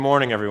Good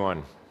morning,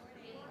 everyone.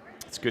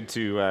 It's good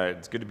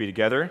to be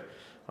together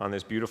on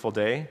this beautiful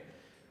day.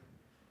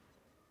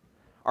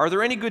 Are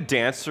there any good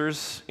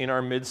dancers in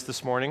our midst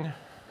this morning?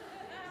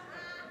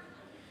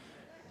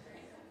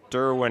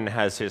 Derwin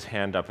has his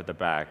hand up at the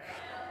back.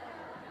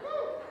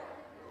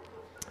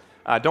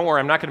 Don't worry,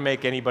 I'm not going to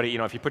make anybody,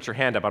 if you put your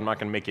hand up, I'm not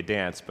going to make you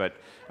dance, but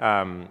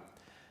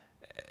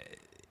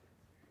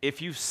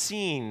if you've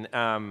seen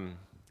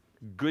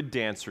good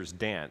dancers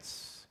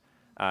dance,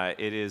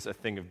 it is a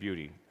thing of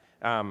beauty.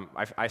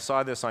 I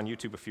saw this on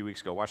YouTube a few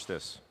weeks ago. Watch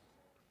this.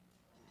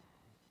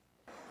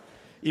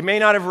 You may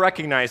not have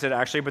recognized it,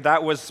 actually, but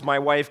that was my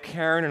wife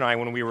Karen and I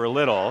when we were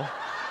little.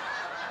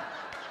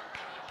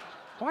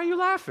 Why are you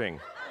laughing?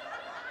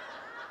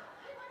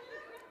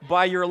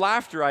 By your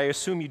laughter, I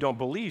assume you don't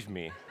believe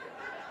me.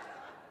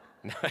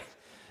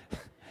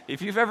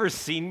 If you've ever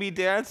seen me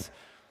dance,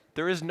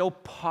 there is no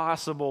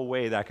possible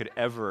way that could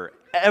ever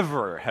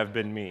have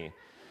been me.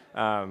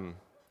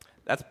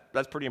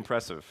 That's pretty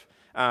impressive.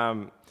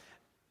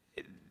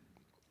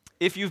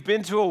 If you've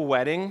been to a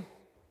wedding,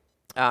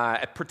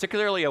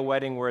 particularly a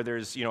wedding where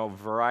there's a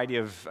variety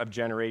of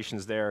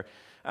generations there,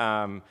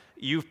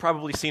 you've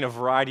probably seen a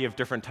variety of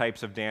different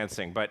types of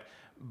dancing. But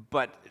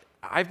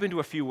I've been to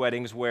a few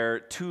weddings where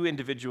two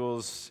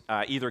individuals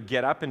either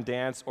get up and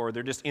dance, or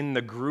they're just in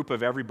the group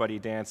of everybody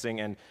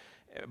dancing,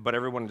 but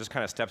everyone just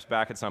kind of steps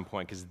back at some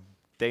point because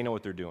they know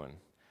what they're doing,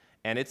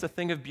 and it's a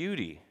thing of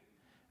beauty.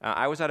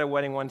 I was at a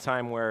wedding one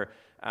time where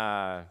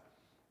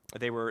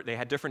they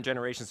had different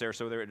generations there,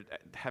 so they were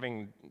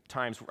having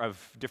times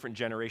of different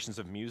generations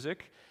of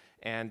music.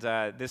 And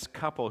this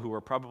couple, who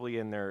were probably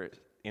in their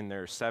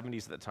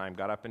 70s at the time,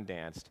 got up and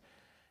danced,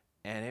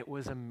 and it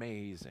was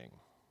amazing.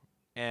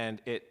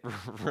 And it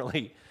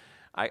really,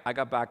 I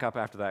got back up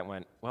after that and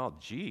went, well,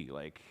 gee,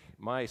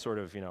 my sort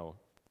of,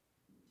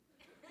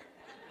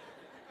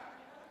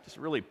 just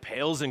really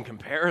pales in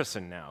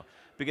comparison now,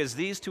 because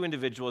these two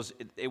individuals,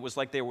 it was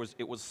like they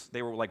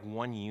were like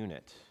one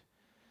unit.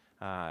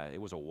 It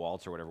was a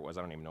waltz or whatever it was.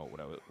 I don't even know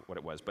what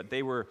it was. But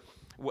they were,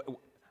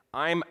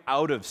 I'm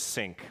out of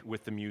sync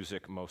with the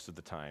music most of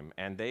the time.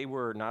 And they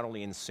were not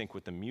only in sync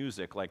with the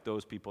music, like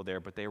those people there,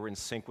 but they were in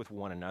sync with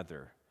one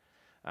another.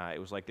 It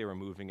was like they were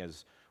moving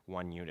as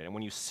one unit. And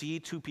when you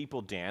see two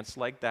people dance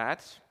like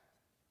that,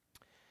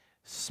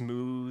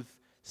 smooth,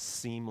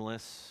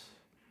 seamless,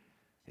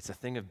 it's a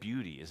thing of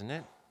beauty, isn't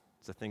it?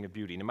 It's a thing of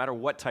beauty. No matter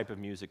what type of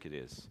music it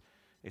is,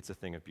 it's a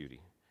thing of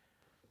beauty.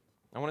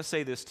 I want to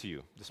say this to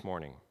you this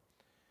morning.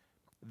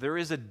 There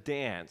is a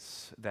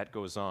dance that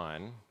goes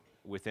on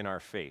within our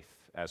faith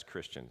as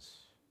Christians.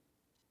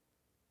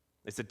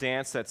 It's a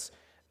dance that's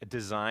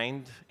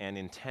designed and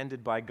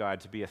intended by God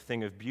to be a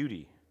thing of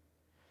beauty.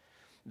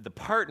 The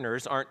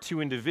partners aren't two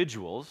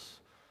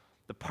individuals.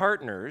 The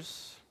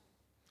partners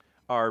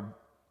are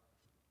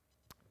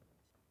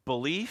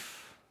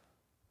belief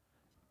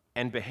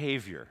and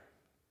behavior.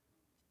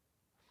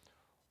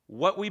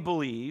 What we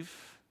believe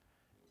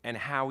and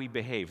how we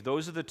behave.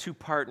 Those are the two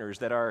partners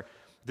that are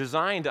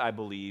designed, I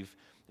believe,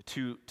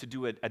 to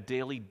do a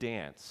daily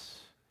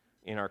dance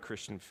in our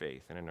Christian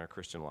faith and in our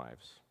Christian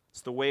lives.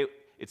 It's the way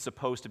it's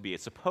supposed to be.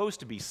 It's supposed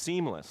to be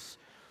seamless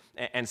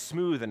and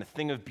smooth and a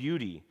thing of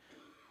beauty.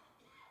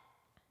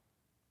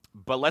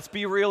 But let's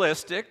be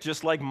realistic,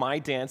 just like my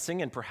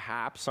dancing and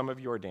perhaps some of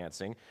your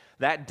dancing,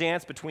 that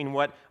dance between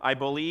what I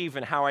believe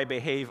and how I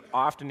behave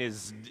often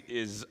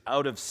is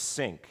out of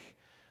sync.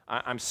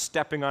 I'm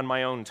stepping on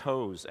my own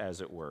toes,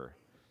 as it were.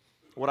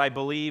 What I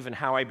believe and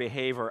how I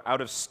behave are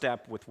out of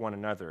step with one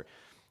another.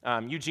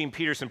 Eugene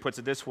Peterson puts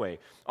it this way: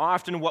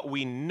 often what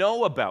we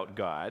know about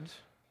God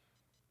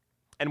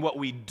and what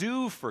we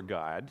do for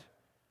God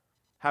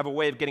have a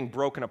way of getting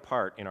broken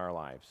apart in our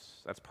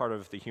lives. That's part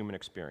of the human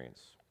experience.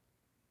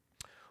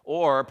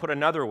 Or, put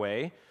another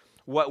way,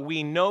 what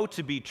we know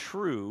to be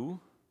true,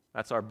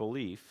 that's our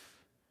belief,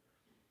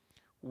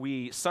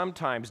 we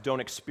sometimes don't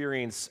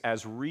experience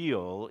as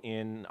real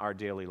in our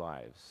daily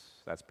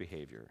lives. That's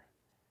behavior.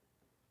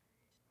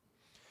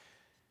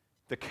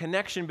 The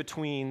connection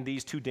between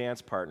these two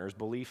dance partners,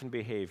 belief and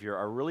behavior,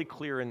 are really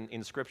clear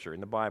in Scripture, in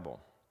the Bible.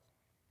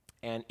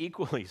 And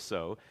equally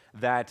so,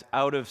 that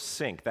out of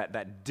sync,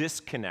 that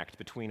disconnect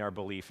between our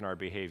belief and our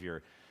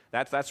behavior,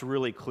 that's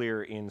really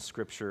clear in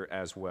Scripture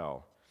as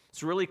well.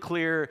 It's really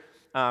clear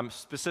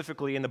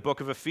specifically in the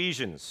book of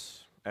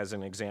Ephesians, as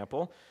an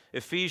example.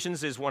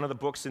 Ephesians is one of the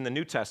books in the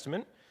New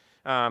Testament.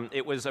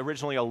 It was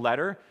originally a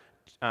letter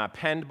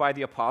penned by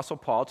the Apostle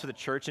Paul to the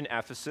church in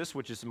Ephesus,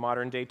 which is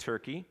modern-day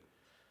Turkey.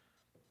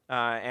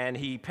 And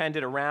he penned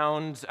it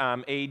around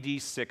AD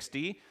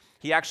 60.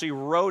 He actually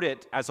wrote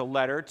it as a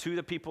letter to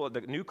the people, the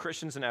new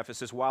Christians in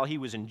Ephesus, while he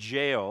was in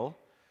jail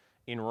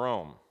in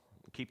Rome.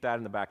 Keep that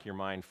in the back of your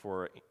mind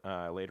for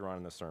later on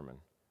in the sermon.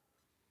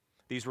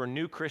 These were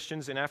new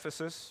Christians in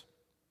Ephesus,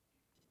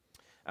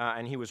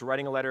 and he was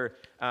writing a letter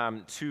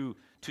to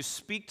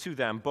speak to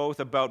them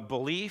both about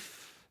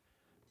belief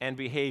and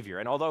behavior.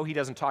 And although he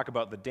doesn't talk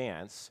about the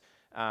dance,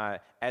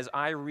 as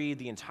I read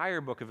the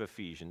entire book of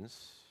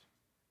Ephesians,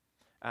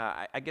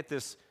 I get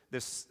this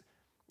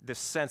this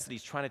sense that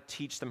he's trying to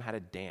teach them how to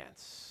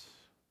dance.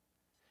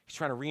 He's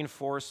trying to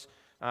reinforce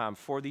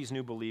for these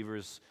new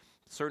believers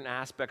certain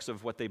aspects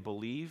of what they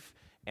believe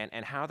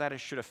and how that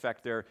should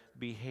affect their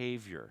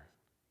behavior.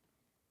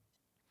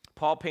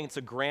 Paul paints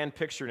a grand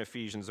picture in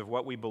Ephesians of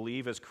what we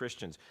believe as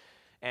Christians,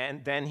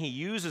 and then he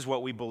uses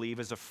what we believe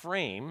as a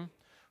frame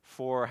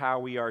for how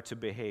we are to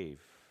behave.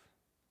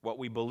 What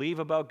we believe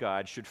about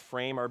God should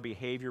frame our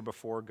behavior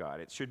before God.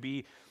 It should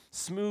be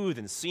smooth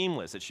and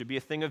seamless. It should be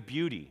a thing of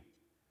beauty,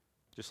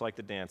 just like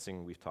the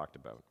dancing we've talked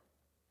about.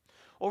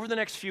 Over the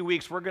next few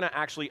weeks, we're going to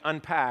actually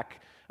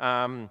unpack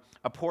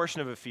a portion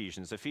of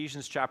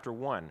Ephesians chapter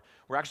 1.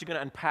 We're actually going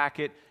to unpack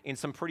it in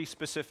some pretty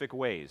specific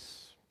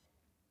ways,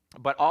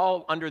 but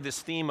all under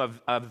this theme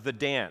of the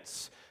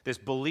dance, this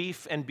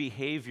belief and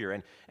behavior.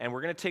 And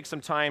we're going to take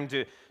some time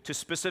to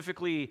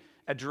specifically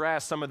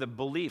address some of the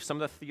beliefs, some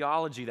of the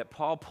theology that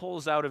Paul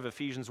pulls out of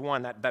Ephesians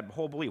 1, that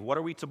whole belief. What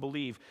are we to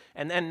believe?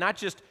 And then not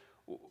just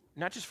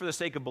for the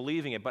sake of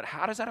believing it, but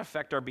how does that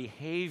affect our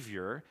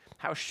behavior?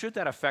 How should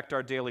that affect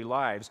our daily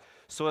lives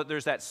so that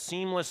there's that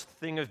seamless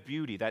thing of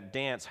beauty, that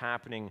dance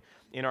happening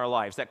in our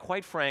lives that,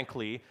 quite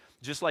frankly,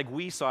 just like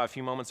we saw a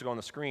few moments ago on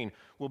the screen,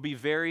 will be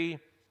very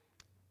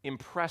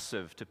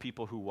impressive to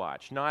people who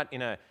watch. Not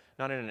in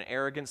an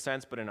arrogant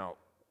sense, but in a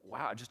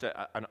wow, just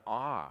an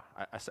awe,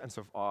 a sense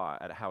of awe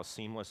at how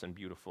seamless and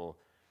beautiful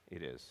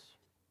it is.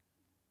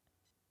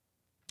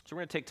 So we're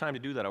going to take time to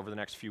do that over the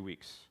next few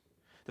weeks.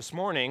 This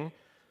morning,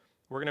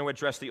 we're going to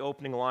address the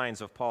opening lines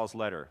of Paul's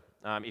letter.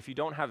 If you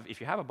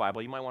have a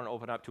Bible, you might want to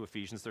open up to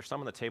Ephesians. There's some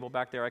on the table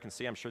back there. I can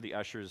see. I'm sure the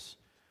ushers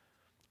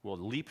will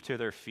leap to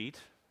their feet.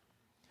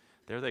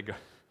 There they go.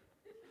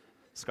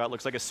 Scott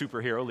looks like a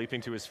superhero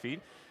leaping to his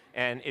feet.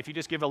 And if you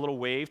just give a little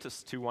wave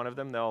to one of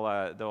them,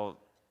 they'll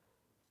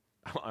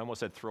I almost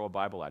said throw a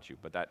Bible at you,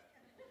 but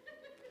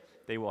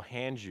they will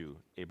hand you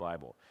a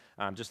Bible,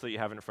 just so that you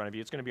have it in front of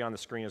you. It's going to be on the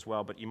screen as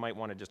well, but you might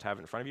want to just have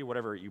it in front of you,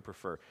 whatever you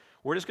prefer.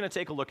 We're just going to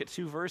take a look at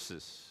two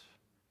verses,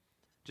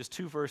 just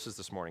two verses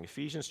this morning.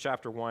 Ephesians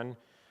chapter 1,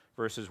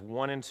 verses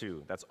 1 and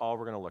 2. That's all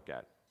we're going to look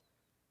at.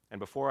 And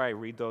before I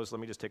read those, let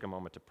me just take a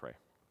moment to pray.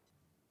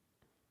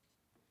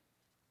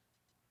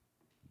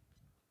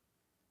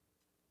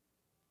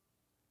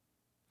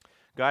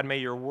 God, may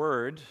your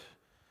word,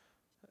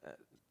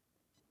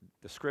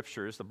 the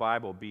scriptures, the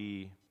Bible,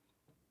 be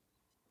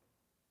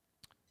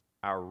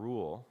our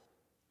rule.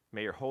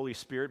 May your Holy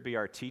Spirit be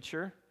our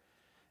teacher,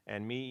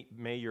 and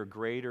may your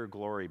greater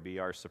glory be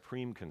our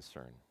supreme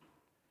concern.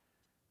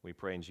 We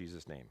pray in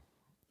Jesus' name.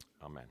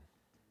 Amen.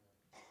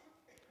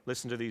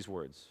 Listen to these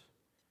words.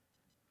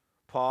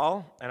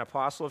 Paul, an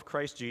apostle of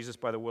Christ Jesus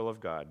by the will of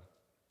God,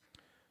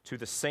 to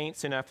the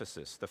saints in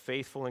Ephesus, the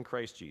faithful in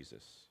Christ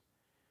Jesus,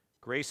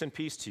 grace and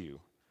peace to you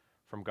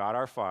from God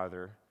our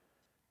Father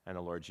and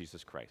the Lord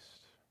Jesus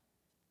Christ.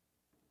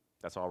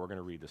 That's all we're going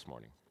to read this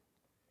morning.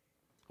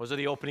 Those are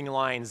the opening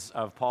lines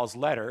of Paul's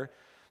letter,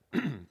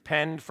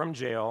 penned from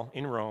jail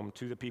in Rome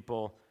to the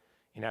people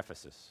in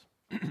Ephesus.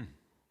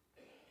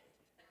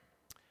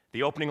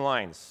 The opening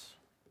lines.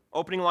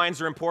 Opening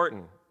lines are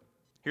important.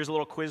 Here's a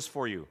little quiz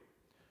for you.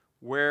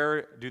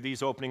 Where do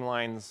these opening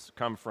lines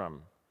come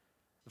from?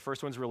 The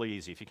first one's really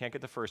easy. If you can't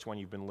get the first one,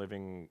 you've been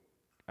living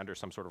under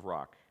some sort of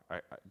rock. I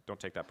don't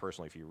take that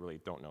personally if you really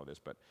don't know this,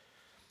 but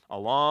a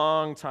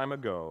long time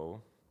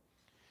ago,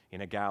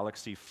 in a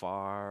galaxy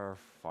far,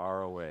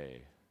 far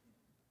away,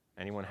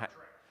 anyone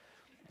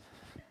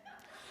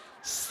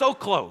so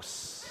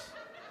close,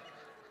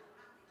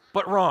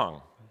 but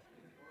wrong.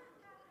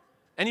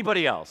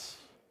 Anybody else?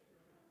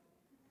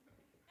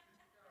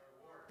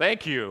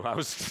 Thank you. I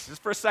was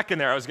just for a second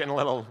there. I was getting a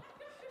little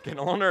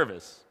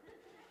nervous.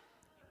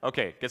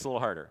 Okay, gets a little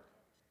harder.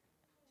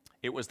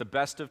 It was the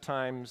best of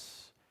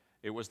times.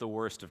 It was the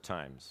worst of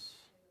times.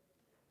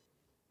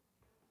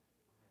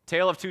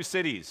 Tale of Two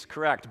Cities,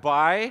 correct,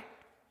 by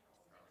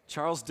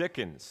Charles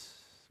Dickens.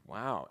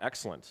 Wow,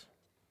 excellent.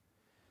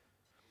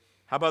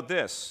 How about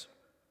this?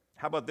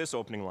 How about this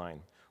opening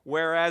line?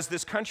 Whereas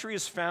this country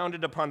is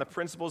founded upon the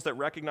principles that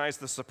recognize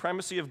the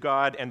supremacy of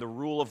God and the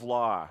rule of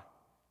law.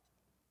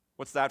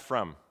 What's that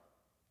from?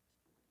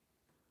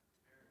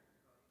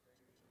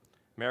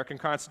 American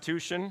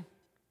Constitution?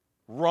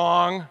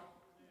 Wrong.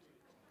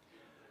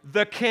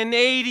 The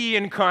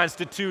Canadian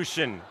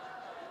Constitution.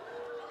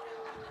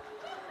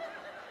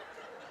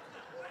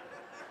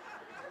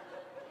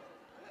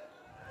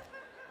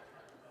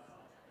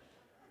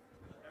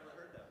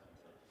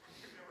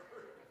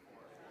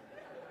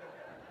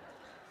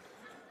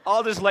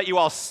 I'll just let you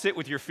all sit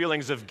with your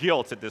feelings of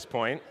guilt at this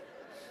point.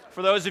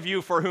 For those of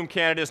you for whom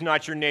Canada is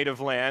not your native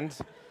land,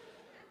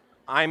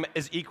 I'm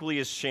as equally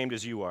as ashamed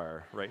as you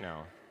are right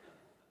now.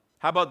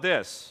 How about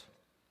this?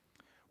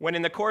 When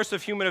in the course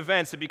of human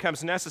events it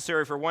becomes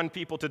necessary for one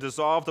people to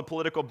dissolve the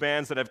political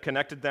bands that have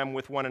connected them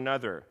with one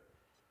another.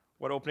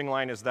 What opening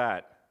line is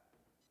that?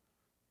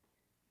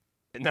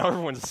 And now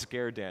everyone's a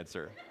scare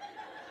dancer.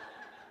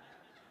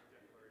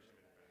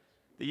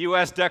 The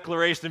U.S.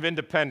 Declaration of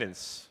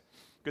Independence.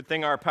 Good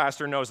thing our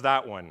pastor knows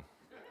that one.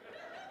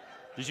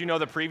 Did you know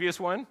the previous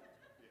one?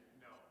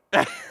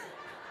 Well,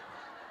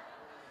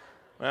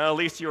 at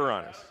least you were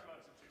honest.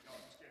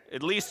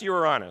 At least you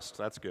were honest.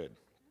 That's good.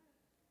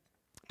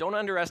 Don't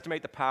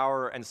underestimate the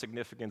power and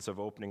significance of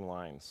opening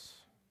lines.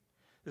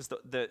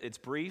 It's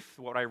brief,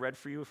 what I read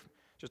for you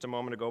just a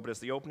moment ago, but it's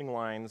the opening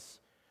lines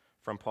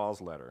from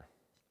Paul's letter.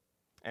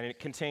 And it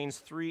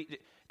contains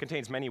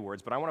many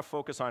words, but I want to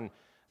focus on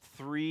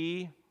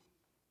 3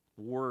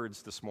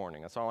 words this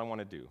morning. That's all I want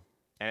to do.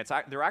 And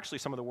they're actually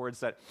some of the words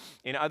that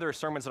in other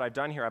sermons that I've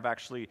done here I've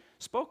actually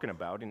spoken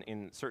about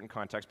in certain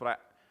contexts, but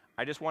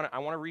I want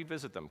to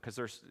revisit them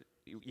because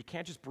you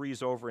can't just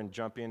breeze over and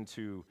jump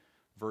into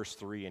verse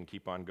 3 and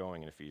keep on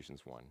going in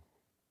Ephesians 1.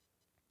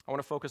 I want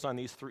to focus on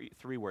these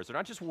three words. They're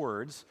not just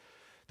words.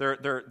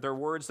 They're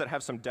words that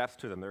have some depth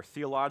to them. They're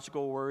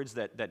theological words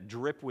that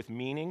drip with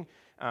meaning,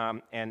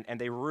 and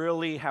they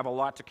really have a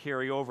lot to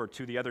carry over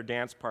to the other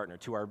dance partner,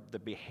 to the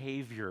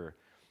behavior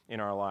in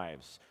our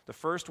lives. The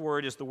first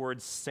word is the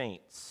word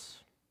saints.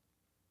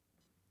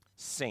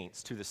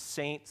 Saints, to the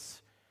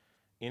saints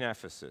in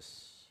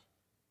Ephesus.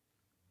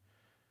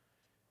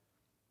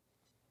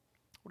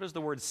 What does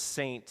the word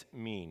saint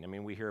mean? I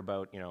mean, we hear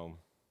about,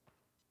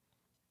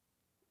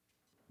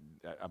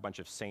 a bunch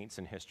of saints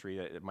in history.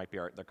 It might be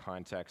the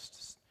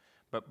context.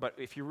 But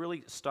if you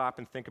really stop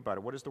and think about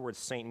it, what does the word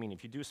saint mean?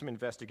 If you do some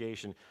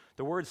investigation,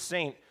 the word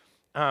saint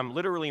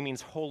literally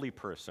means holy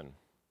person.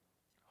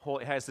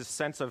 It has this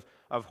sense of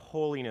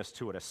holiness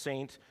to it. A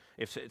saint,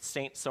 if it's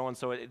saint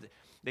so-and-so,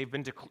 their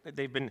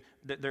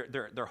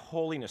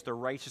holiness, their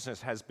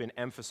righteousness has been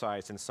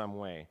emphasized in some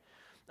way.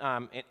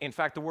 In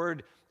fact, the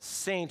word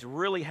saint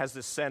really has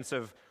this sense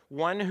of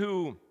one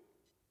who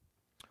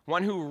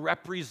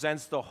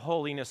represents the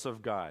holiness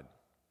of God,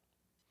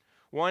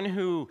 one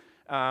who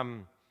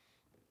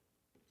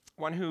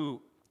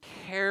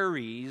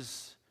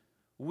carries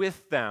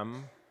with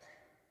them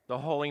the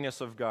holiness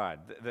of God,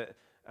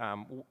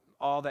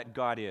 all that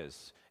God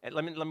is. And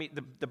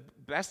the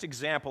best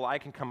example I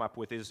can come up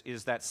with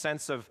is that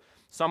sense of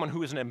someone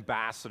who is an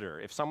ambassador.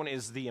 If someone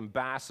is the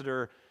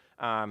ambassador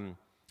in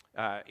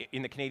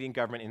the Canadian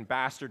government,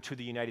 ambassador to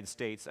the United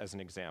States, as an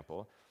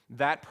example,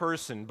 that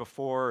person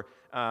before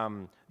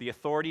the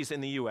authorities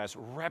in the U.S.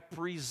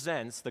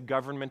 represents the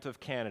government of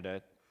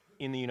Canada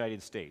in the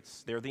United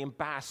States. They're the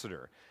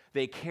ambassador.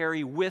 They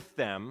carry with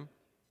them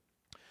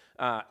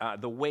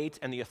the weight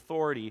and the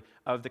authority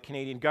of the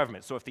Canadian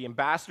government. So if the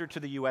ambassador to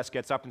the U.S.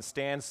 gets up and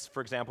stands,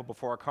 for example,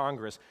 before a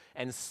Congress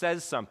and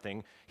says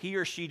something, he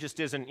or she just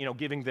isn't,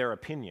 giving their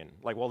opinion.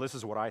 Like, well, this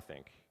is what I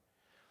think.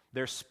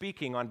 They're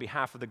speaking on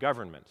behalf of the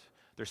government.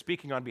 They're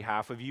speaking on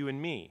behalf of you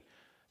and me.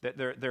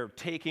 They're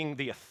taking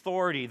the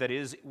authority that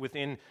is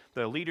within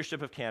the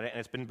leadership of Canada, and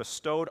it's been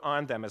bestowed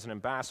on them as an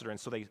ambassador, and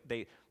so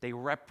they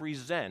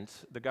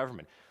represent the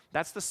government.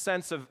 That's the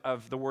sense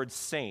of the word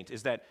saint,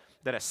 is that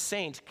a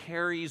saint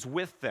carries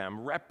with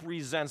them,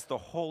 represents the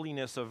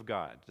holiness of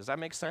God. Does that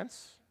make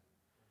sense?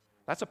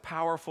 That's a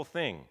powerful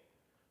thing.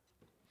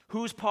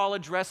 Who's Paul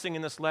addressing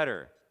in this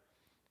letter?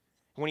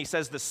 When he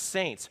says the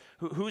saints,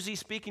 who's he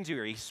speaking to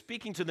here? He's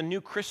speaking to the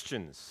new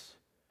Christians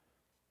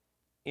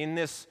in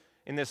this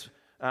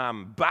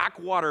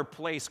backwater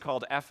place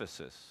called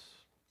Ephesus.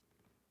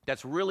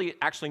 That's really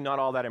actually not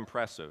all that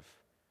impressive.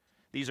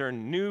 These are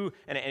new,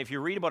 and if you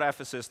read about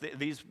Ephesus,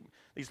 these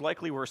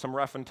likely were some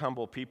rough and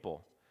tumble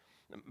people.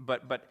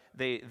 But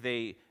the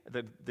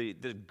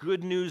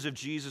good news of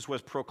Jesus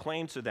was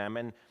proclaimed to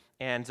them,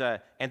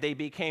 and they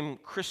became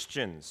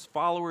Christians,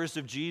 followers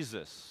of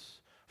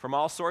Jesus, from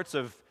all sorts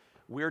of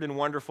weird and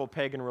wonderful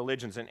pagan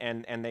religions,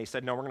 and they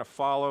said, no, we're going to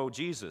follow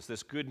Jesus.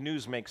 This good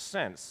news makes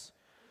sense.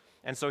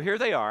 And so here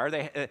they are.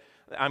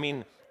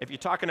 If you're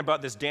talking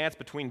about this dance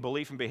between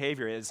belief and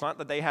behavior, it's not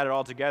that they had it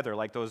all together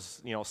like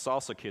those,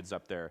 salsa kids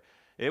up there.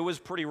 It was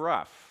pretty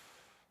rough.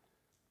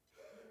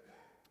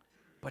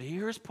 But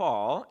here's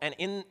Paul, and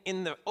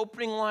in the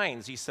opening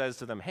lines, he says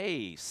to them,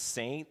 hey,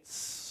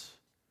 saints,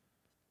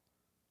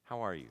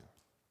 how are you?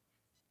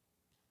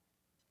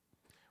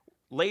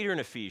 Later in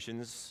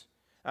Ephesians,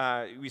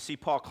 we see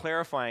Paul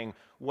clarifying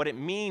what it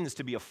means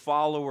to be a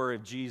follower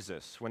of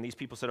Jesus. When these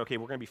people said, okay,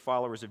 we're going to be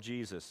followers of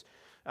Jesus,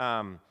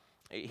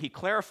 he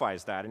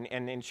clarifies that.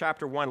 And in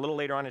chapter 1, a little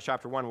later on in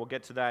chapter 1, we'll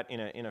get to that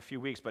in a few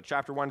weeks, but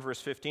chapter 1,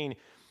 verse 15,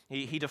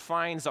 he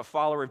defines a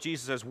follower of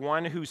Jesus as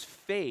one whose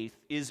faith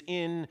is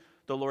in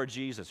the Lord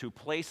Jesus, who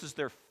places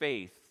their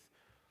faith,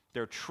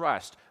 their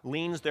trust,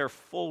 leans their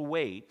full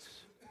weight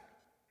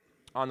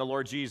on the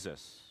Lord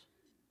Jesus.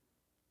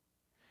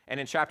 And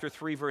in chapter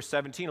 3, verse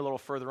 17, a little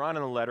further on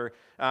in the letter,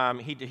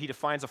 he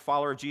defines a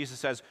follower of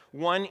Jesus as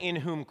one in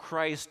whom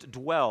Christ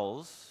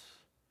dwells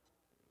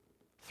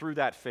through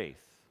that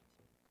faith.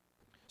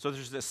 So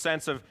there's this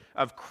sense of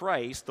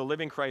Christ, the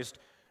living Christ,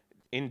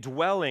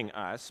 indwelling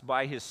us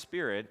by his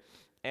Spirit,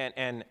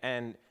 and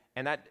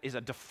that is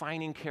a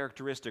defining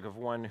characteristic of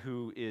one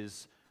who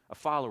is a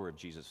follower of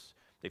Jesus.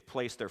 They've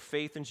placed their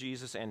faith in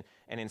Jesus, and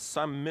in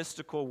some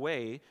mystical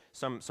way,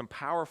 some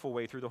powerful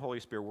way through the Holy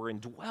Spirit, we're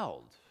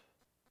indwelled.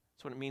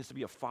 That's what it means to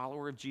be a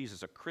follower of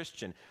Jesus, a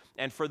Christian.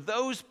 And for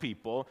those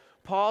people,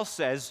 Paul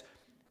says,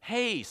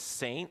 hey,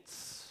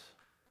 saints,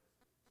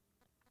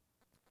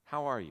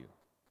 How are you?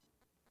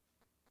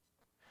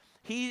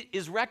 He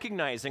is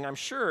recognizing, I'm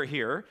sure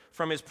here,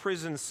 from his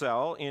prison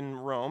cell in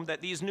Rome,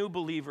 that these new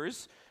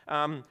believers,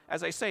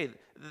 as I say,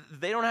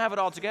 they don't have it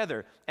all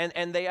together,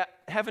 and they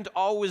haven't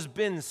always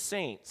been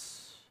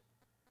saints.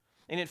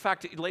 And in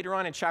fact, later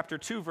on in chapter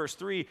 2, verse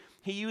 3,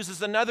 he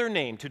uses another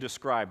name to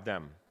describe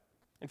them.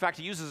 In fact,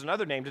 he uses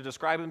another name to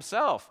describe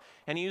himself,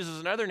 and he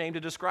uses another name to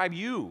describe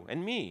you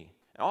and me,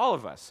 all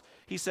of us.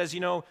 He says,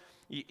 you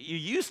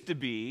used to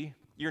be,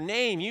 your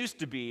name used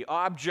to be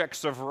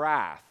objects of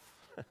wrath.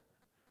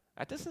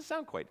 That doesn't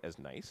sound quite as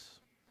nice.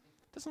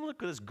 It doesn't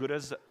look as good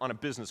as on a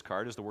business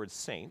card as the word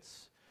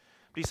saints.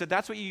 But he said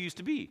that's what you used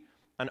to be,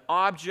 an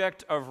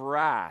object of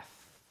wrath,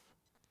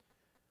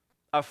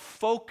 a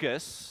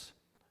focus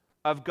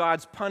of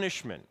God's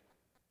punishment,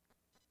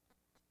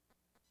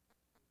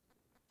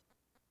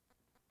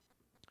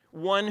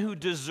 one who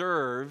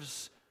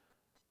deserves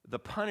the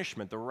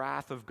punishment, the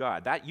wrath of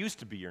God. That used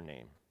to be your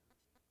name.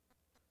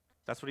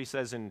 That's what he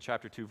says in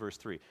chapter 2, verse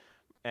 3.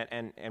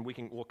 And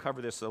we'll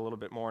cover this a little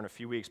bit more in a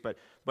few weeks, but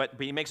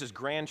he makes this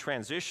grand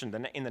transition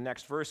in the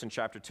next verse in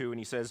chapter 2, and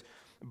he says,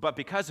 but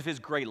because of his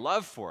great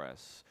love for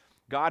us,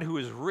 God, who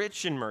is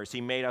rich in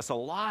mercy, made us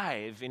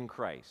alive in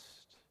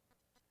Christ.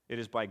 It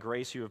is by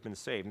grace you have been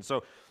saved. And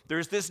so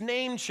there's this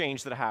name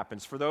change that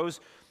happens for those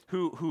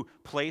who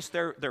place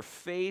their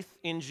faith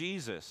in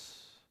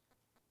Jesus.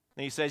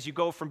 And he says you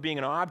go from being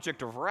an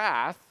object of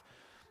wrath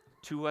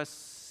to a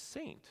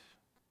saint.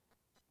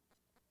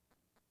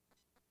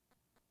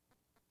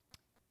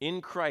 In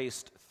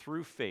Christ,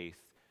 through faith,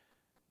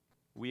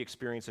 we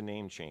experience a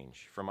name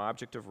change from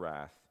object of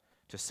wrath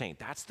to saint.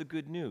 That's the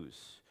good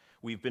news.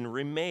 We've been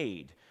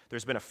remade.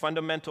 There's been a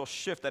fundamental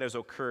shift that has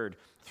occurred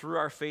through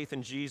our faith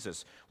in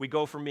Jesus. We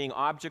go from being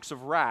objects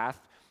of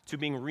wrath to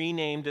being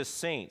renamed as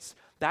saints.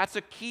 That's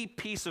a key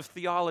piece of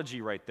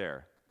theology right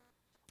there.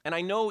 And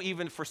I know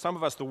even for some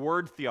of us, the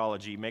word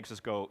theology makes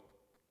us go,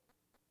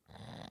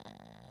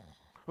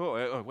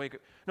 wait.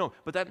 No,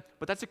 but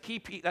that's a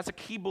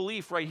key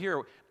belief right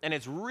here, and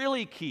it's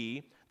really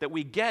key that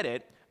we get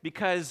it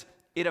because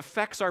it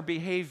affects our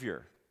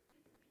behavior.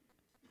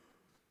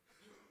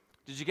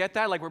 Did you get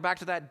that? Like we're back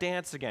to that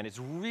dance again. It's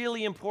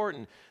really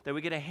important that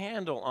we get a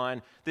handle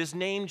on this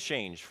name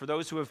change for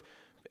those who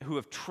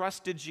have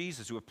trusted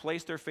Jesus, who have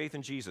placed their faith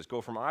in Jesus,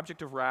 go from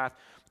object of wrath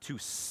to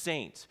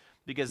saint,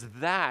 because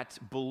that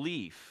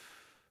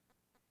belief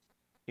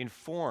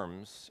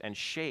informs and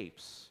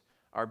shapes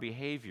our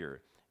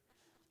behavior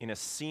in a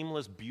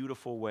seamless,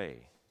 beautiful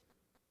way.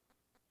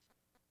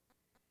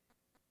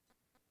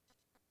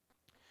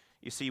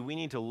 You see, we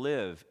need to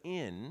live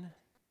in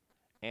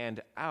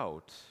and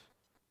out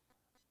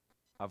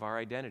of our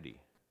identity,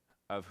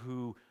 of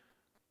who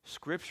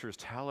scriptures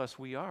tell us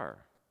we are.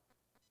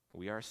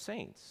 We are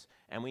saints,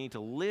 and we need to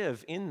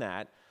live in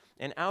that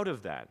and out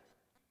of that.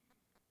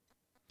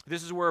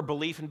 This is where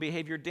belief and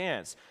behavior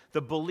dance.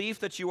 The belief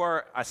that you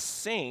are a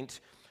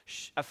saint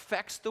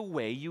affects the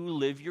way you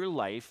live your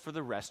life for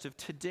the rest of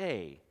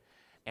today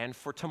and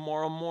for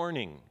tomorrow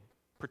morning,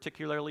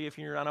 particularly if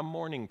you're not a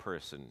morning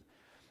person,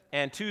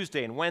 and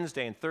Tuesday and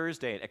Wednesday and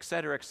Thursday, et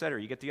cetera, et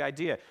cetera. You get the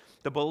idea.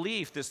 The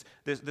belief, this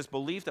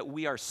belief that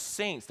we are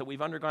saints, that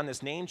we've undergone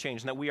this name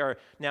change, and that we are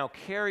now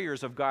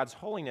carriers of God's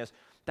holiness,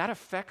 that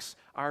affects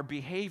our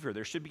behavior.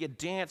 There should be a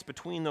dance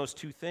between those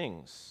two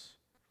things.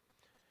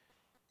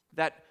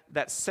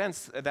 That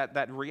sense,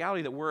 that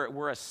reality that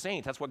we're a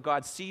saint, that's what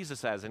God sees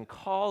us as and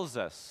calls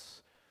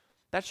us,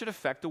 that should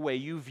affect the way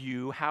you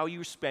view how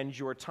you spend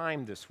your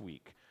time this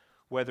week,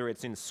 whether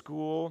it's in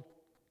school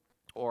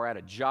or at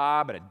a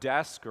job, at a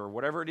desk, or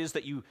whatever it is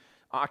that you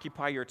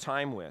occupy your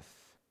time with.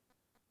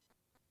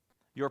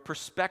 Your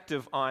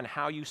perspective on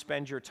how you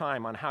spend your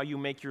time, on how you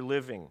make your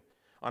living,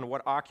 on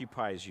what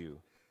occupies you,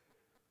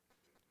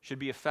 should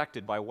be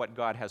affected by what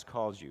God has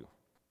called you,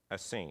 a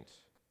saint.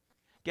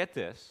 Get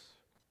this.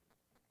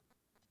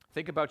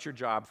 Think about your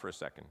job for a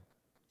second.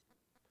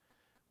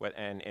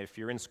 And if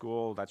you're in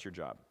school, that's your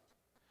job.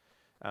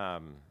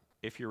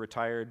 If you're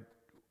retired,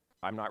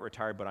 I'm not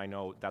retired, but I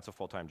know that's a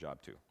full-time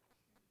job too.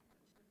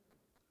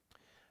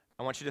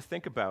 I want you to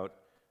think about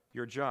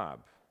your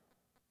job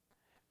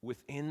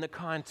within the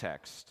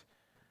context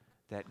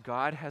that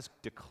God has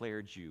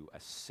declared you a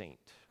saint.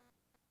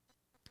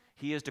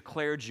 He has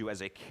declared you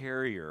as a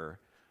carrier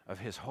of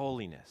His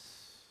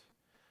holiness,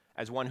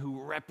 as one who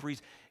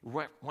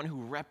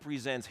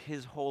represents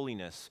His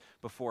holiness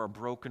before a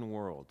broken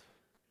world.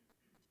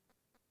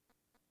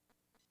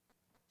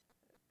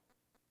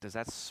 Does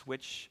that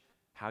switch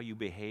how you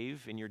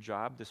behave in your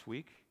job this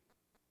week?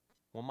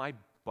 Well, my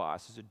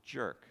boss is a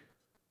jerk.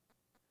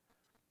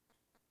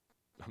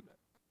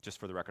 Just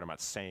for the record, I'm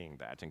not saying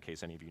that in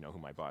case any of you know who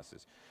my boss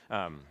is.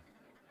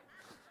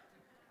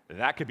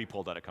 That could be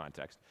pulled out of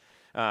context.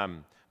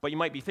 But you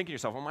might be thinking to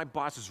yourself, well, my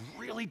boss is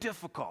really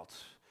difficult,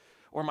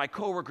 or my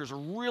coworkers are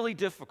really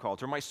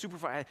difficult, or my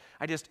supervisor,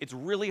 it's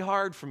really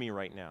hard for me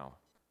right now.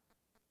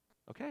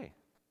 Okay.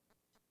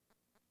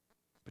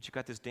 But you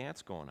got this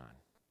dance going on.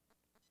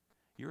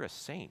 You're a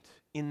saint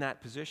in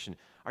that position.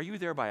 Are you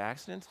there by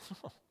accident?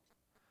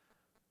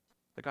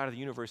 The God of the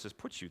universe has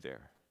put you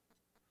there.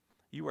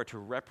 You are to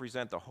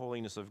represent the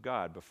holiness of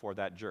God before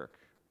that jerk.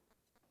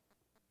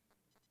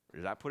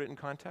 Does that put it in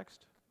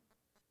context?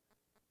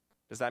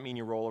 Does that mean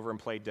you roll over and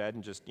play dead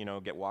and just,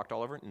 get walked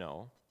all over?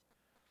 No.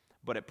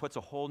 But it puts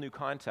a whole new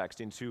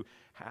context into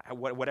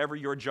whatever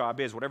your job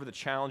is, whatever the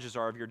challenges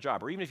are of your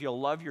job, or even if you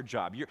love your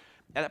job,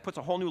 that puts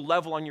a whole new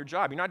level on your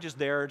job. You're not just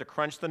there to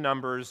crunch the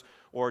numbers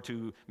or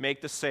to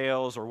make the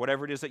sales or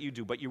whatever it is that you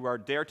do, but you are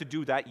there to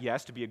do that,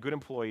 yes, to be a good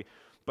employee,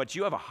 but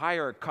you have a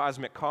higher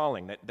cosmic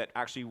calling that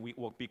actually we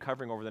will be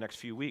covering over the next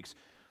few weeks.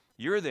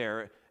 You're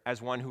there as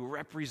one who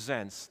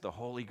represents the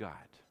holy God.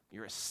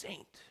 You're a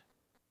saint.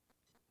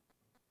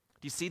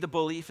 Do you see the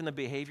belief and the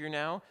behavior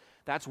now?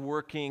 That's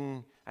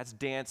working, that's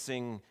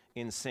dancing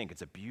in sync.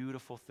 It's a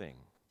beautiful thing.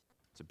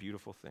 It's a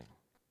beautiful thing.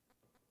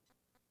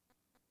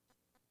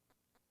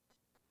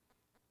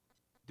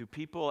 Do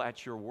people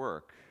at your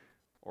work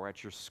or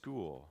at your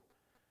school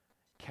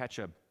catch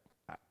a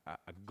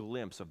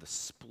glimpse of the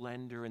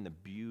splendor and the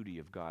beauty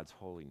of God's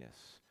holiness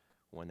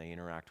when they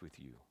interact with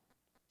you?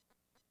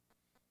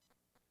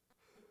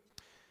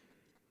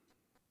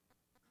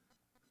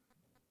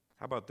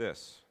 How about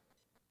this?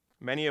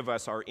 Many of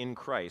us are in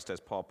Christ,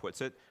 as Paul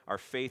puts it. Our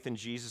faith in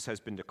Jesus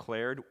has been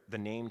declared. The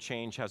name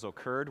change has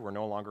occurred. We're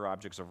no longer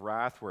objects of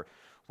wrath.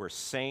 We're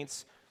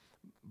saints.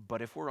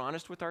 But if we're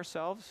honest with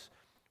ourselves,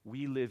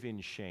 we live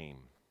in shame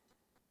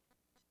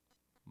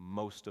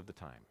most of the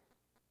time.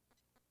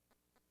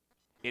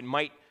 It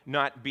might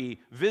not be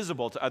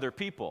visible to other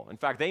people. In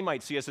fact, they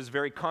might see us as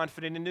very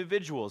confident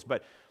individuals.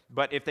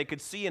 But if they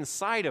could see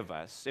inside of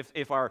us,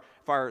 if our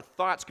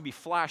thoughts could be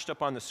flashed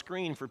up on the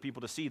screen for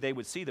people to see, they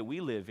would see that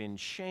we live in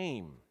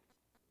shame.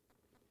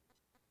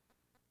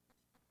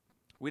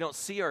 We don't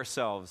see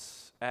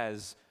ourselves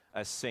as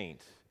a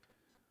saint.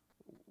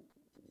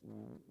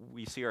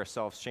 We see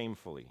ourselves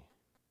shamefully.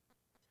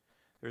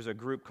 There's a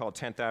group called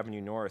 10th Avenue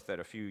North that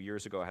a few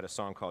years ago had a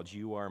song called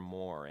You Are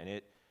More,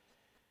 and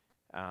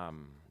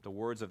the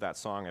words of that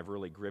song have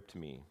really gripped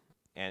me.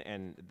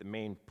 And the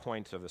main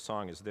point of the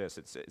song is this.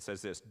 It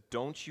says this: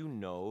 don't you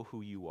know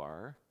who you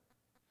are?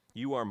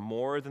 You are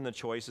more than the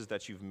choices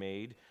that you've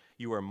made.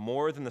 You are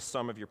more than the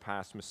sum of your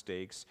past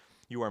mistakes.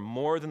 You are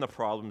more than the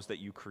problems that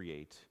you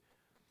create.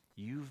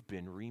 You've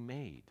been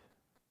remade.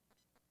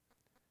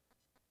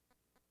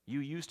 You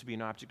used to be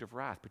an object of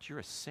wrath, but you're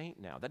a saint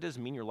now. That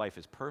doesn't mean your life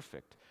is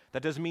perfect.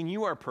 That doesn't mean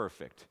you are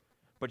perfect.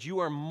 But you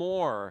are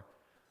more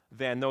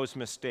than those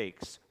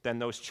mistakes, than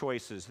those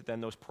choices, than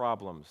those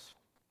problems.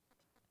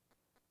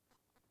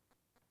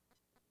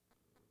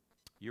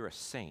 You're a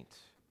saint.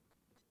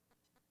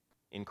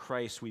 In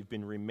Christ, we've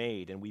been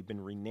remade and we've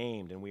been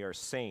renamed and we are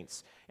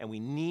saints. And we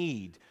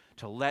need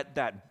to let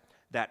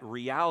that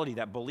reality,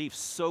 that belief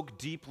soak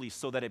deeply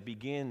so that it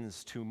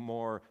begins to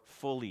more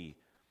fully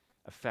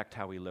affect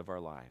how we live our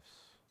lives.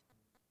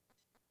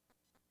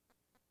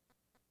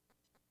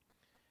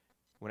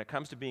 When it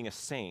comes to being a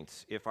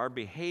saint, if our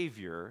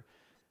behavior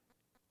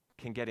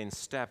can get in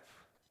step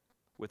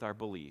with our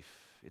belief,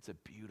 it's a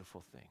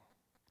beautiful thing.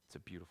 It's a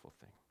beautiful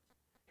thing.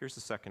 Here's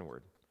the second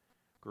word: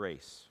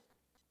 grace.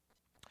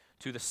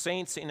 To the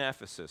saints in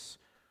Ephesus,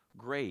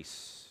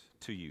 grace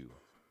to you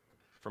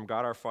from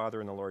God our Father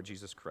and the Lord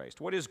Jesus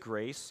Christ. What is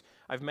grace?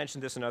 I've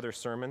mentioned this in other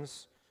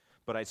sermons,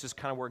 but it's just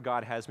kind of where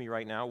God has me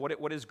right now.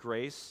 What is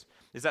grace?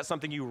 Is that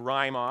something you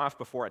rhyme off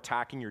before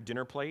attacking your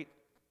dinner plate?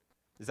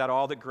 Is that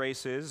all that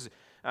grace is?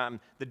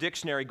 The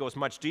dictionary goes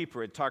much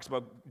deeper. It talks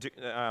about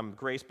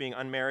grace being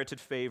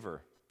unmerited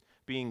favor,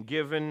 being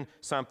given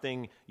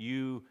something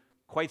you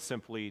quite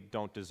simply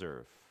don't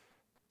deserve.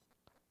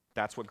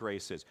 That's what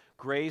grace is.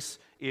 Grace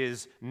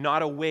is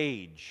not a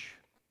wage.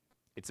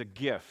 It's a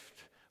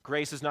gift.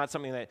 Grace is not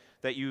something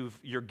that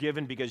you're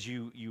given because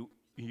you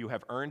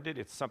have earned it.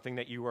 It's something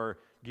that you are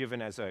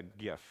given as a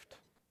gift.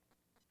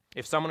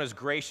 If someone is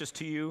gracious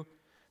to you,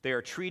 they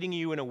are treating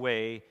you in a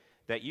way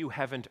that you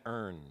haven't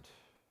earned.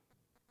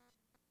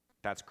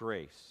 That's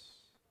grace.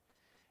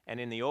 And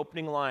in the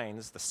opening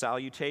lines, the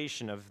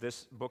salutation of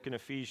this book in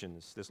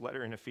Ephesians, this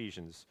letter in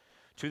Ephesians,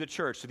 to the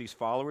church, to these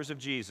followers of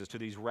Jesus, to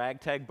these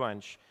ragtag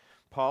bunch,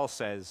 Paul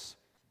says,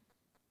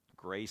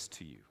 grace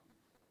to you.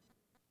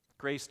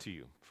 Grace to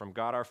you from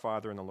God our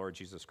Father and the Lord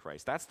Jesus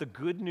Christ. That's the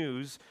good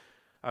news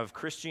of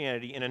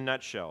Christianity in a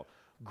nutshell.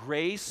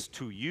 Grace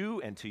to you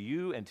and to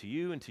you and to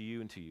you and to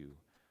you and to you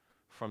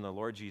from the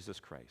Lord Jesus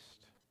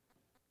Christ.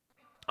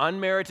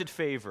 Unmerited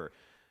favor,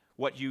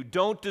 what you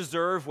don't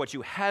deserve, what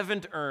you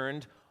haven't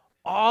earned,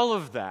 all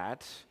of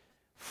that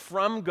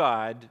from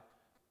God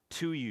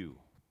to you.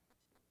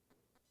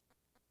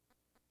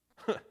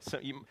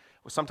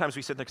 Sometimes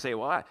we sit there and say,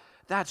 well,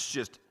 that's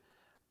just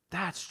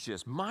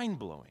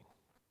mind-blowing.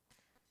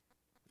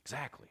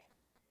 Exactly.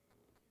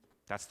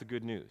 That's the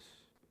good news.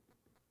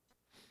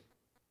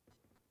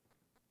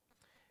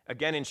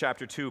 Again, in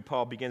chapter 2,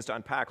 Paul begins to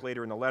unpack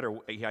later in the letter.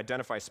 He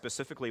identifies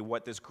specifically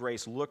what this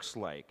grace looks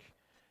like.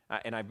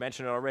 And I've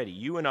mentioned it already.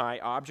 You and I,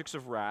 objects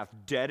of wrath,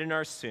 dead in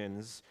our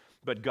sins,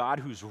 but God,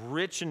 who's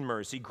rich in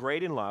mercy,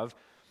 great in love,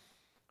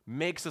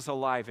 makes us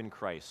alive in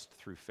Christ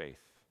through faith.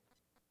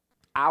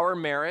 Our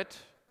merit,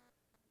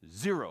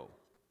 0.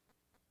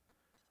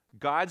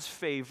 God's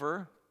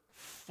favor,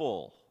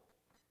 full.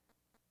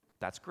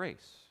 That's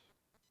grace.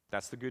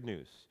 That's the good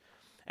news.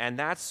 And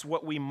that's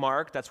what we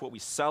mark, that's what we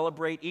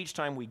celebrate each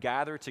time we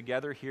gather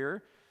together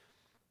here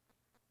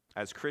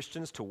as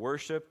Christians to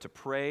worship, to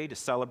pray, to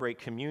celebrate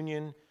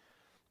communion.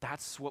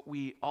 That's what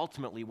we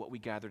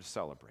gather to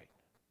celebrate.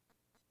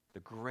 The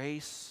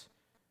grace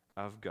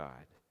of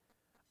God.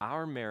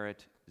 Our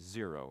merit,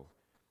 0.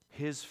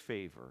 His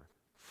favor,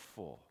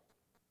 full.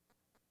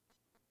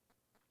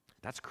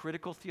 That's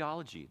critical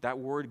theology. That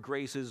word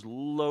grace is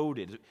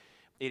loaded.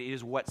 It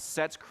is what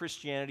sets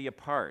Christianity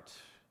apart.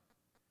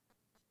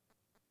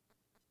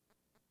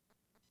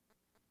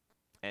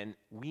 And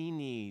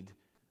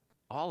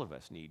all of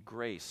us need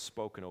grace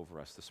spoken over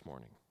us this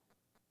morning.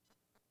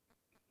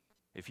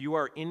 If you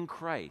are in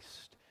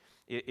Christ,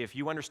 if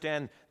you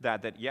understand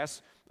that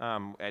yes,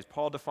 as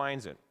Paul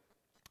defines it,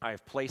 I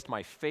have placed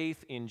my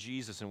faith in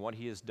Jesus and what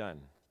he has done.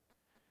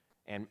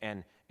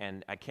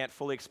 And I can't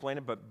fully explain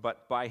it,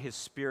 but by his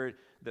Spirit,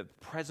 the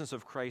presence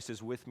of Christ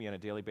is with me on a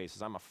daily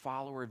basis. I'm a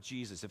follower of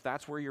Jesus. If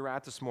that's where you're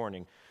at this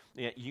morning,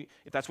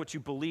 if that's what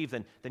you believe,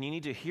 then you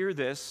need to hear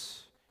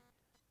this.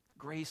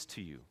 Grace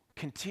to you,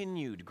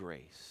 continued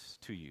grace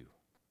to you.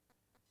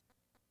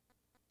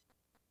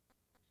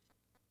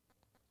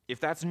 If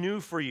that's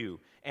new for you,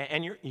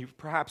 and you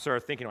perhaps are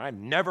thinking, I've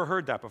never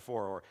heard that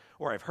before,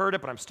 or I've heard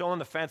it, but I'm still on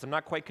the fence, I'm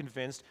not quite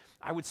convinced,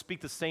 I would speak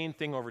the same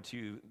thing over to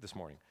you this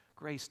morning.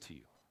 Grace to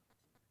you.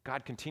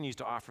 God continues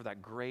to offer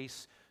that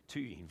grace to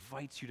you. He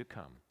invites you to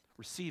come.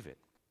 Receive it.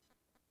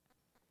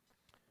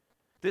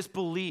 This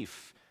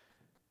belief,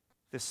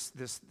 this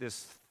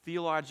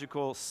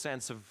theological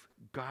sense of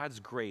God's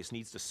grace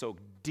needs to soak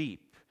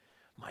deep.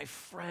 My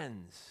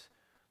friends,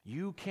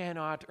 you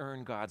cannot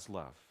earn God's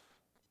love.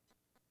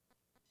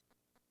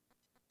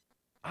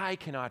 I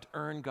cannot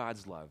earn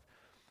God's love.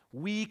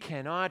 We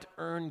cannot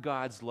earn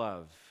God's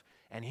love.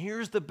 And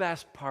here's the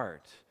best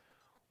part.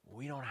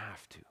 We don't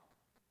have to.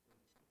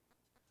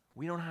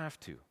 We don't have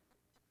to.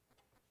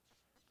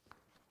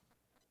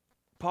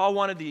 Paul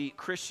wanted the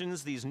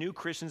Christians, these new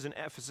Christians in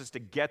Ephesus, to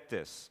get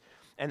this,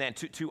 and then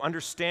to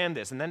understand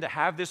this, and then to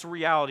have this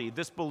reality,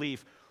 this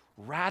belief,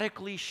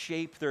 radically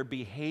shape their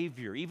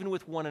behavior, even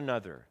with one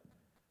another.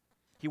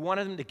 He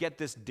wanted them to get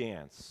this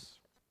dance,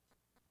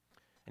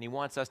 and he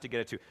wants us to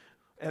get it too.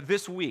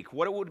 This week,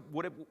 what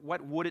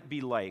would it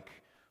be like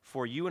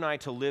for you and I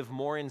to live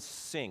more in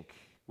sync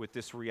with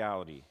this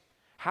reality?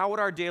 How would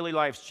our daily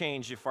lives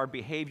change if our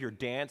behavior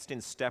danced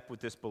in step with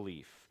this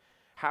belief?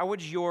 How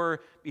would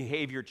your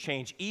behavior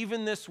change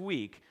even this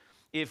week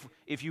if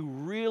you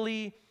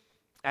really,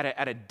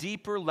 at a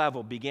deeper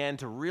level, began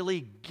to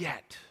really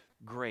get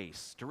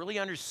grace, to really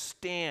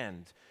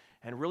understand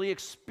and really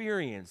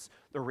experience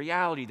the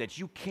reality that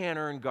you can't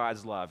earn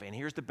God's love? And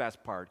here's the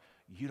best part,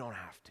 you don't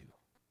have to.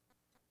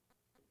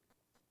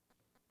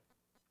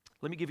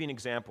 Let me give you an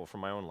example from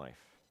my own life.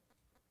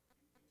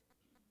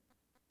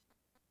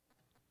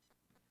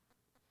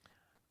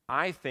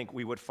 I think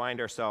we would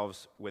find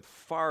ourselves with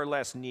far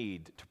less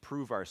need to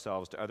prove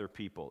ourselves to other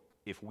people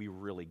if we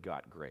really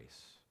got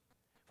grace.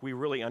 If we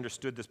really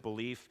understood this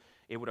belief,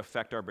 it would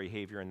affect our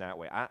behavior in that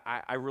way.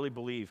 I really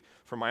believe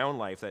from my own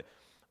life that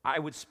I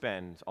would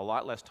spend a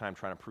lot less time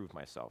trying to prove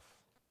myself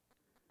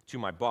to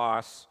my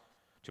boss,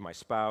 to my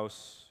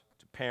spouse,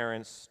 to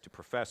parents, to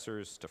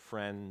professors, to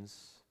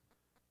friends,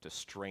 to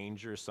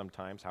strangers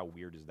sometimes. How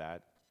weird is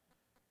that?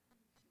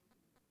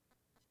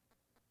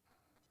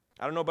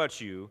 I don't know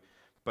about you,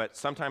 but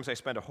sometimes I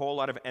spend a whole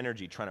lot of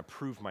energy trying to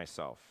prove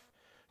myself,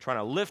 trying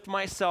to lift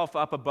myself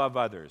up above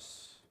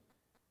others.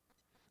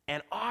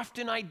 And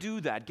often I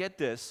do that, get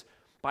this,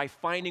 by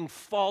finding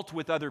fault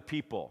with other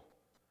people,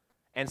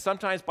 and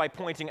sometimes by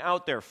pointing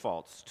out their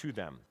faults to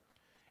them.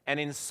 And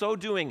in so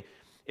doing,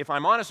 if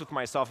I'm honest with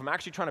myself, I'm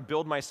actually trying to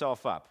build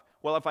myself up.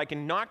 Well, if I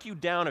can knock you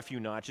down a few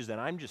notches, then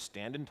I'm just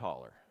standing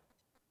taller.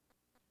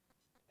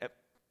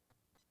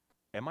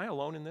 Am I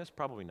alone in this?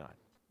 Probably not.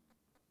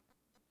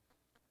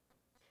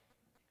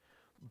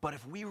 But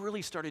if we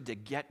really started to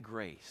get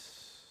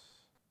grace,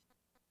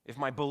 if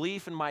my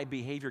belief and my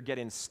behavior get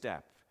in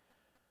step,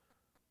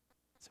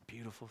 it's a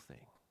beautiful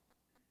thing.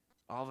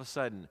 All of a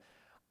sudden,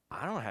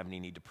 I don't have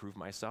any need to prove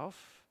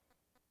myself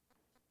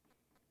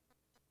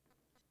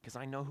because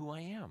I know who I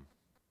am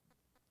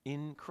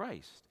in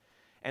Christ.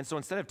 And so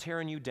instead of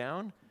tearing you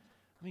down,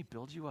 let me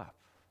build you up.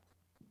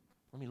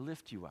 Let me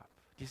lift you up.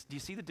 Do you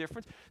see the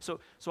difference? So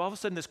all of a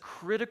sudden, this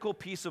critical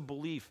piece of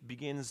belief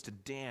begins to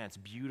dance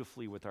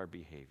beautifully with our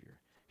behavior.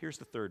 Here's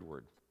the third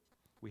word.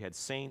 We had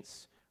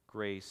saints,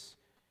 grace,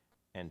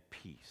 and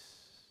peace.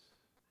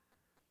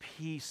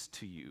 Peace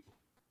to you,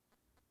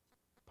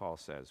 Paul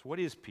says. What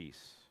is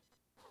peace?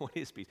 What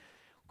is peace?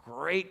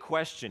 Great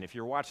question if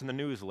you're watching the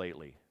news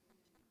lately.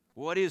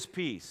 What is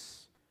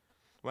peace?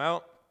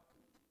 Well,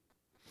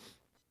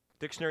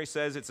 dictionary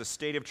says it's a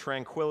state of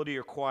tranquility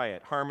or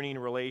quiet, harmony in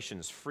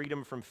relations,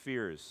 freedom from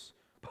fears.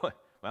 But,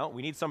 well,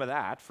 we need some of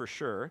that for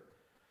sure.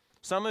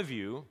 Some of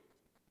you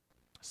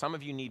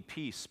need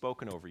peace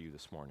spoken over you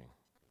this morning.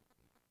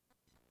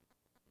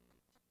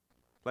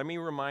 Let me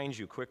remind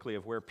you quickly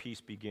of where peace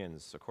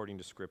begins, according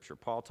to Scripture.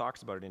 Paul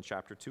talks about it in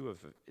chapter 2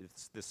 of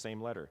this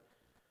same letter.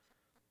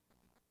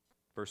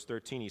 Verse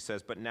 13, he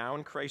says, "But now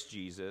in Christ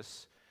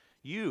Jesus,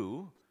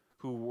 you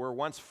who were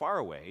once far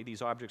away,"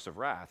 these objects of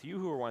wrath, "you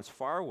who were once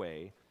far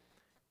away,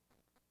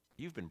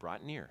 you've been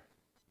brought near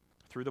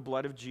through the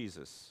blood of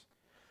Jesus.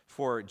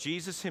 For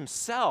Jesus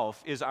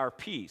himself is our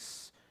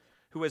peace,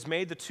 who has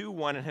made the two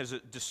one and has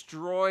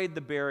destroyed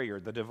the barrier,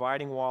 the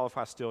dividing wall of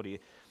hostility."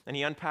 And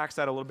he unpacks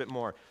that a little bit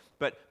more.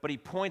 But he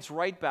points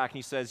right back and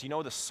he says,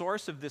 the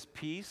source of this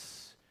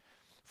peace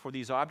for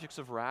these objects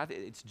of wrath,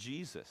 it's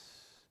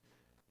Jesus.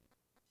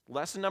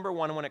 Lesson number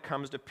one when it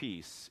comes to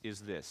peace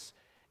is this: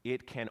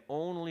 it can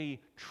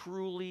only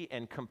truly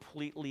and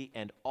completely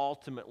and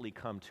ultimately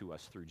come to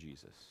us through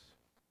Jesus.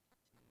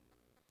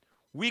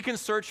 We can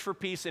search for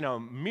peace in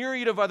a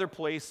myriad of other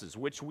places,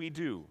 which we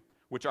do,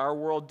 which our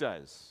world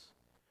does.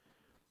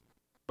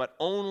 But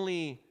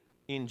only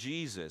in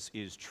Jesus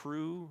is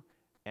true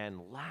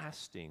and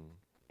lasting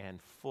and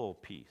full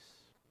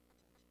peace.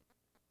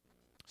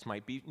 This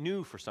might be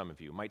new for some of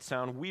you. It might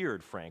sound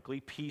weird, frankly.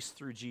 Peace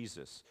through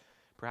Jesus.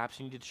 Perhaps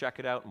you need to check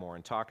it out more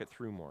and talk it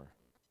through more.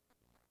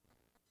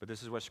 But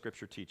this is what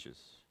Scripture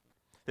teaches.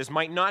 This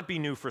might not be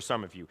new for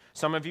some of you.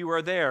 Some of you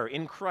are there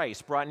in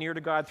Christ, brought near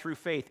to God through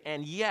faith,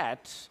 and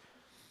yet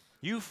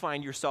you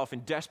find yourself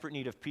in desperate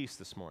need of peace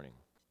this morning.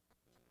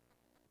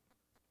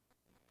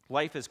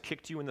 Life has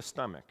kicked you in the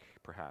stomach,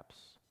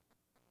 perhaps.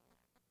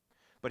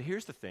 But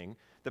here's the thing: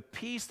 the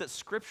peace that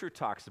Scripture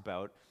talks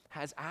about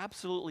has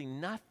absolutely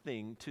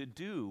nothing to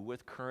do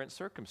with current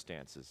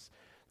circumstances.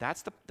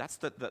 That's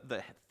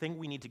the thing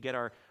we need to get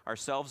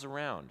ourselves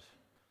around.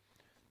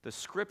 The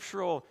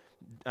scriptural,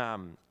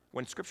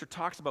 when Scripture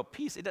talks about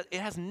peace, it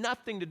has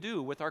nothing to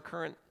do with our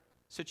current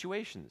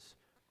situations.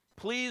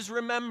 Please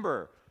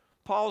remember,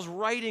 Paul's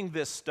writing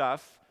this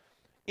stuff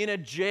in a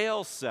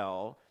jail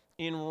cell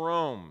in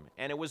Rome,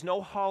 and it was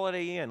no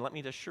Holiday Inn, let me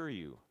assure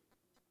you.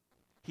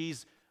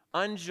 He's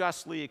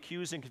unjustly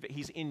accused and convicted.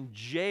 He's in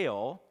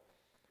jail.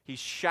 He's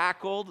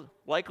shackled,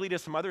 likely to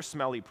some other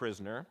smelly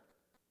prisoner.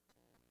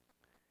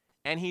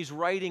 And he's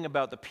writing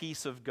about the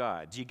peace of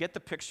God. Do you get the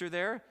picture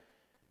there?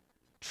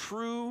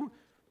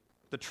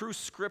 The true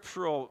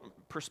scriptural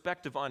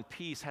perspective on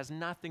peace has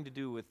nothing to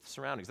do with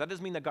surroundings. That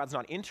doesn't mean that God's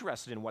not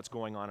interested in what's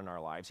going on in our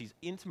lives. He's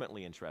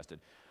intimately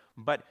interested.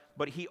 But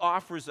he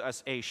offers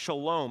us a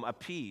shalom, a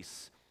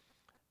peace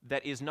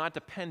that is not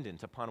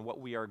dependent upon what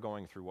we are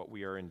going through, what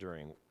we are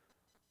enduring,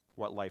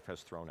 what life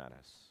has thrown at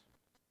us.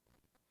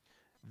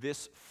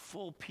 This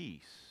full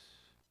peace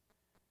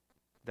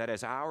that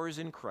is ours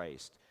in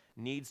Christ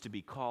needs to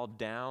be called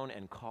down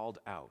and called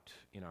out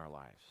in our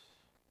lives.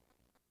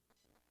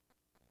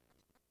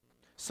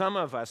 Some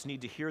of us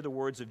need to hear the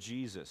words of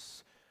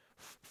Jesus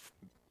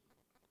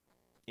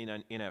in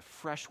a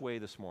fresh way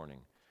this morning.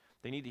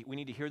 We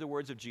need to hear the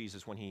words of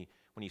Jesus when he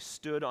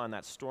stood on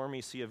that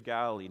stormy Sea of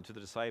Galilee to the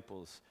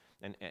disciples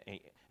and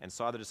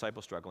saw the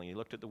disciples struggling. He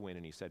looked at the wind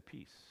and he said,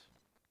 "Peace,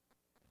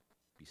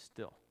 be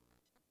still."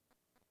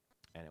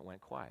 And it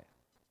went quiet.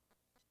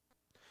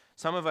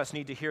 Some of us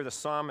need to hear the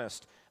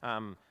psalmist.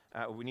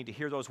 We need to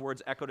hear those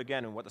words echoed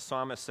again, and what the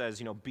psalmist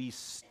says, "Be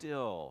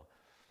still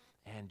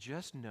and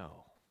just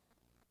know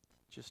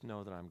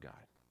that I'm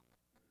God."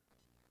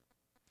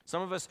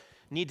 Some of us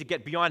need to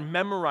get beyond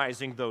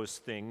memorizing those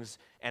things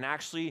and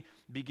actually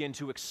begin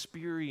to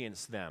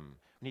experience them.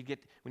 We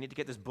need to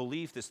get this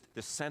belief,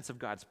 this sense of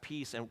God's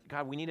peace, and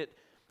God, we need it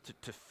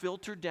to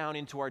filter down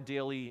into our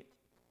daily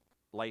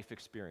life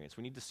experience.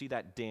 We need to see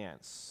that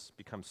dance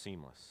become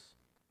seamless.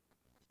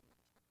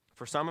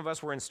 For some of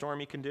us, we're in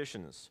stormy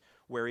conditions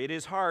where it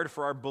is hard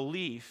for our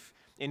belief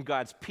in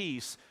God's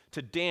peace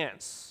to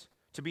dance,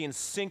 to be in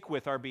sync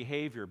with our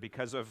behavior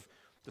because of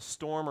the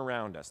storm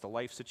around us, the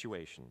life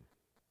situation.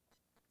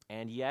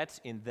 And yet,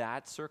 in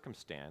that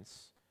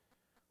circumstance,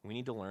 we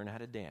need to learn how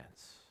to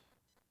dance.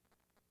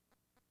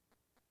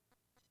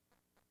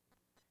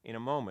 In a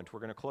moment,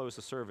 we're going to close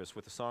the service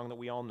with a song that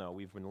we all know.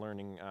 We've been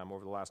learning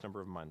over the last number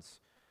of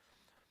months.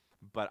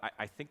 But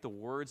I think the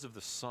words of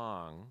the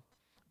song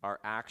are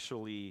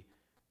actually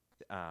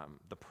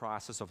the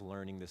process of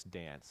learning this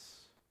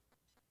dance.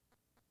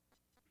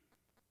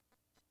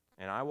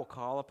 And I will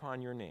call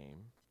upon your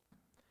name,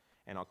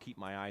 and I'll keep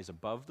my eyes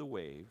above the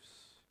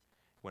waves.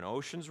 When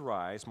oceans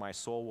rise, my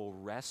soul will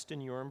rest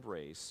in your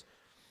embrace,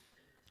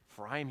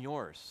 for I am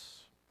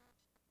yours,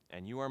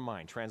 and you are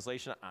mine.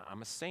 Translation,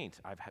 I'm a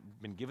saint. I've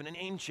been given a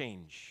name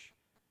change.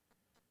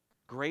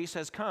 Grace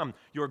has come.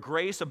 Your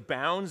grace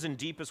abounds in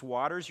deepest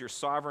waters. Your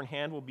sovereign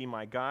hand will be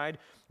my guide.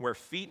 Where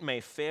feet may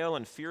fail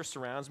and fear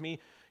surrounds me,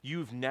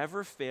 you've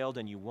never failed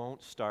and you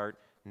won't start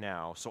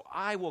now. So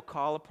I will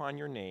call upon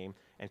your name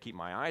and keep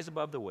my eyes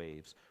above the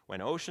waves.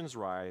 When oceans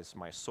rise,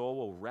 my soul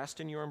will rest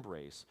in your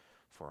embrace,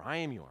 for I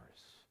am yours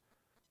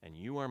and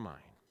you are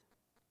mine.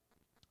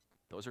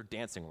 Those are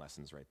dancing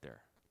lessons right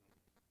there.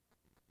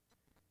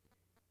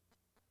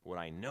 What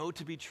I know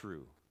to be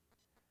true,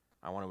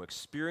 I want to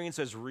experience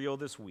as real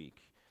this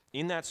week,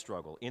 in that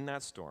struggle, in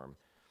that storm.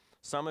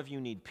 Some of you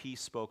need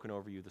peace spoken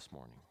over you this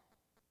morning.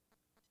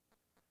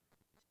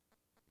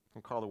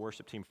 We'll call the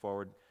worship team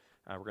forward.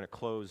 We're going to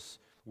close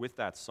with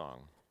that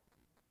song.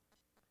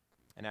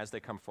 And as they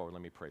come forward,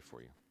 let me pray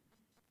for you.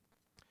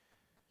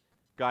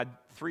 God,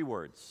 3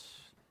 words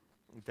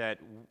that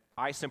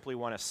I simply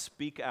want to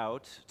speak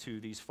out to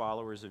these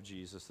followers of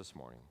Jesus this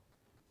morning.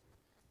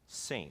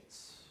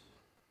 Saints,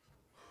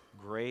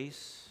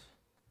 grace,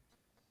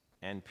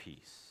 and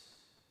peace.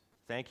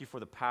 Thank you for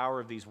the power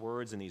of these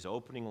words and these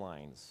opening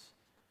lines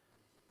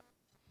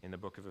in the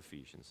book of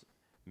Ephesians.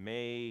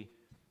 May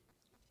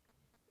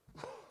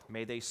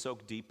they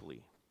soak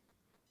deeply,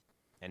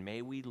 and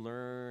may we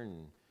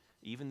learn,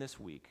 even this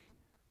week,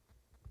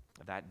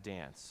 that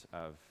dance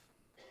of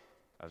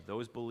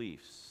those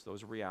beliefs,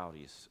 those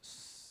realities,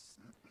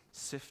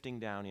 sifting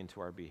down into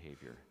our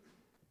behavior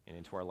and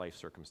into our life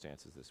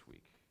circumstances this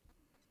week.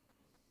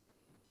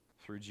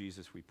 Through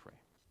Jesus we pray.